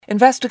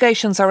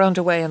Investigations are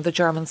underway in the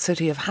German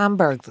city of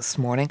Hamburg this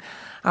morning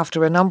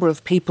after a number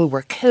of people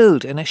were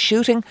killed in a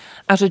shooting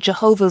at a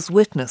Jehovah's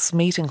Witness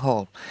meeting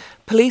hall.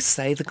 Police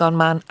say the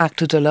gunman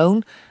acted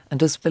alone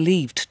and is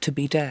believed to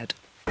be dead.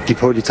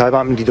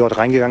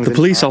 The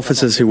police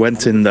officers who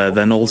went in there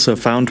then also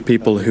found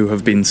people who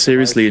have been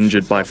seriously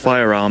injured by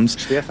firearms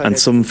and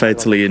some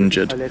fatally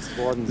injured.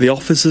 The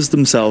officers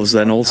themselves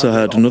then also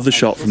heard another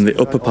shot from the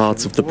upper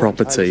parts of the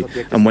property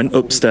and went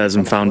upstairs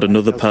and found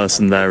another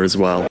person there as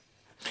well.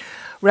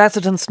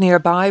 Residents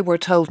nearby were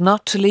told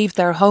not to leave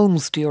their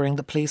homes during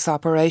the police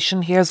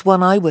operation. Here's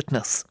one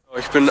eyewitness.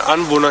 Ich bin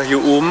Anwohner hier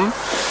oben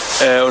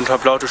und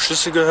habe laute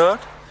Schüsse gehört.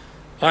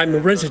 I'm a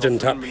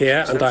resident up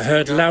here and I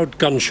heard loud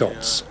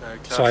gunshots,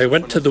 so I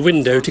went to the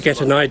window to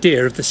get an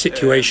idea of the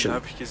situation.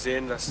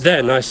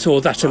 Then I saw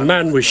that a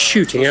man was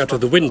shooting out of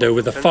the window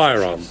with a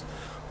firearm.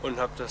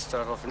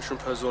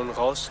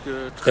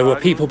 There were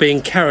people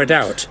being carried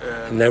out,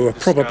 and there were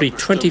probably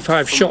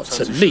 25 shots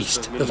at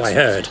least that I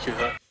heard.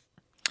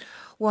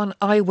 One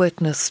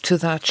eyewitness to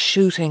that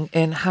shooting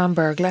in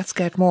Hamburg. Let's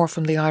get more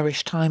from the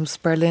Irish Times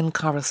Berlin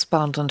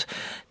correspondent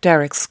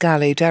Derek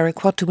Scally.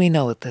 Derek, what do we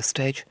know at this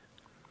stage?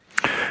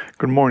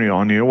 Good morning,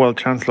 Anya. Well,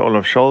 Chancellor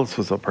Olaf Scholz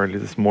was up early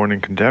this morning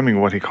condemning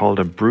what he called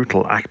a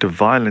brutal act of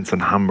violence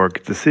in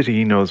Hamburg, the city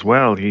he knows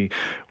well. He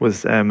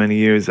was many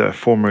years a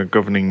former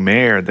governing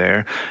mayor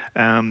there.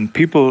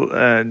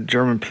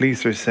 German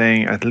police are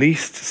saying at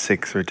least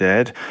 6 are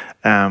dead.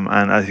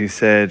 And as you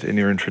said in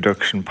your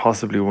introduction,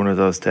 possibly one of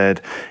those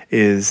dead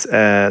is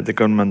the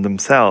gunmen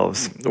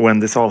themselves. When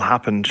this all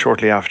happened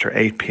shortly after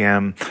 8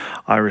 p.m.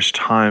 Irish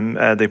time,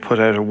 they put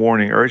out a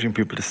warning urging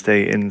people to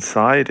stay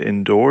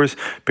indoors,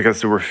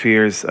 because there were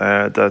fears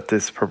that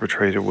this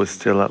perpetrator was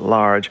still at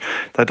large.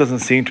 That doesn't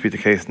seem to be the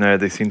case now.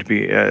 They seem to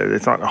be,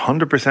 it's not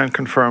 100%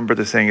 confirmed, but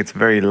they're saying it's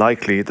very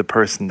likely the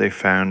person they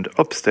found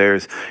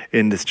upstairs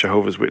in this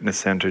Jehovah's Witness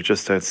centre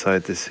just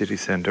outside the city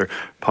centre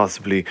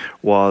possibly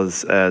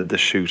was the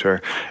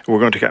shooter. We're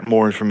going to get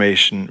more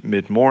information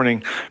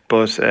mid-morning,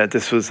 but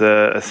this was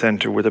a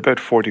centre with about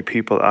 40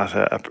 people at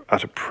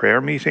a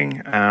prayer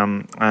meeting,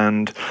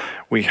 and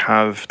we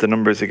have the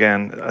numbers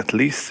again: at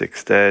least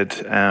 6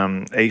 dead,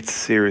 8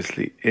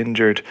 seriously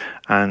injured,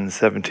 and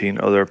 17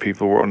 other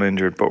people were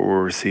uninjured but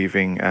were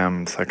receiving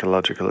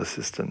psychological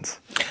assistance.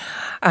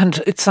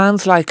 And it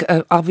sounds like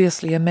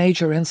obviously a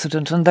major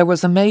incident, and there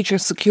was a major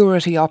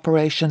security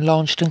operation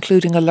launched,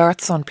 including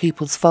alerts on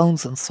people's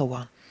phones and so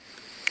on.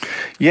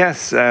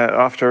 Yes,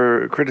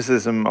 after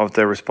criticism of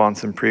their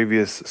response in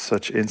previous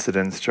such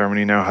incidents,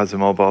 Germany now has a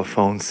mobile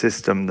phone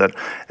system that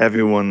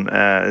everyone,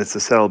 it's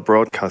a cell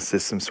broadcast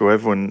system, so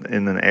everyone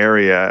in an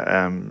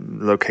area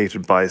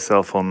located by a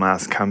cell phone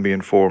mast can be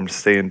informed: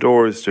 stay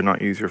indoors, do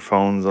not use your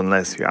phones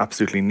unless you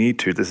absolutely need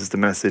to. This is the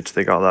message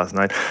they got last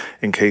night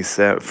in case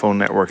phone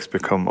networks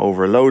become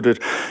overloaded.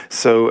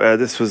 So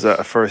this was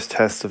a first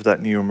test of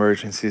that new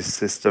emergency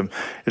system.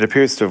 It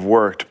appears to have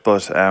worked,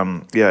 but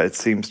it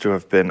seems to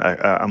have been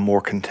a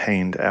more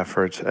contained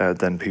effort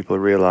than people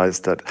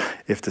realised, that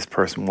if this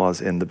person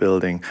was in the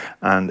building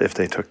and if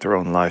they took their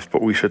own life.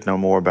 But we should know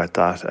more about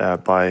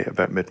that by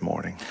about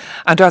mid-morning.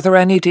 And are there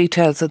any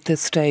details at this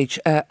stage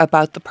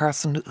about the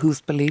person who's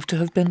believed to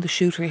have been the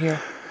shooter here?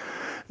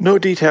 No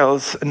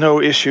details,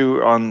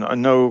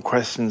 no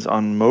questions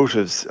on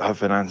motives have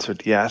been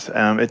answered yet.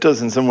 It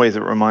does, in some ways,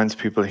 it reminds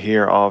people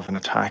here of an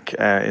attack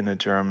in a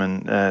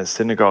German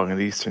synagogue in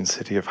the eastern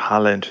city of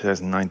Halle in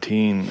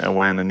 2019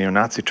 when a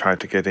neo-Nazi tried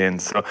to get in.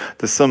 So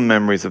there's some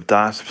memories of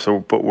that.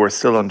 But we're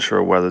still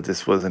unsure whether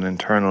this was an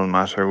internal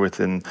matter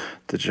within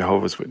the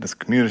Jehovah's Witness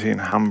community in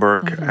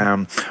Hamburg,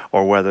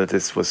 or whether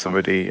this was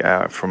somebody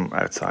from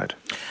outside.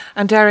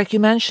 And Derek, you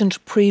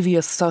mentioned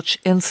previous such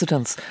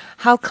incidents.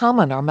 How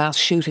common are mass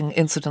shooting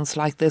incidents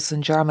like this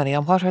in Germany,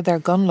 and what are their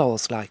gun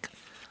laws like?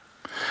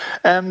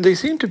 They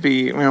seem to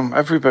be,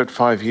 every about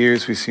 5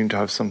 years we seem to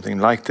have something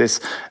like this.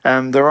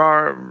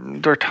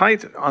 They're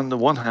tight on the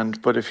one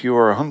hand, but if you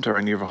are a hunter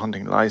and you have a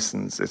hunting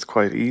license, it's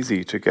quite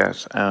easy to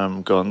get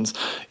guns.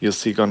 You'll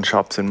see gun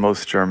shops in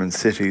most German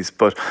cities,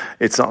 but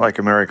it's not like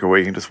America where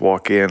you can just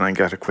walk in and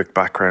get a quick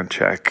background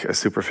check, a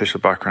superficial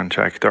background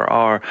check. There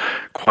are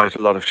quite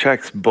a lot of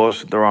checks,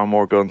 but there are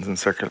more guns in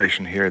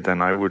circulation here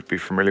than I would be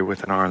familiar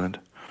with in Ireland.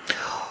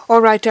 All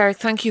right, Derek,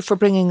 thank you for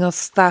bringing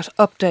us that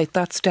update.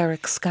 That's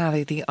Derek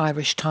Scally, the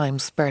Irish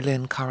Times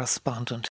Berlin correspondent.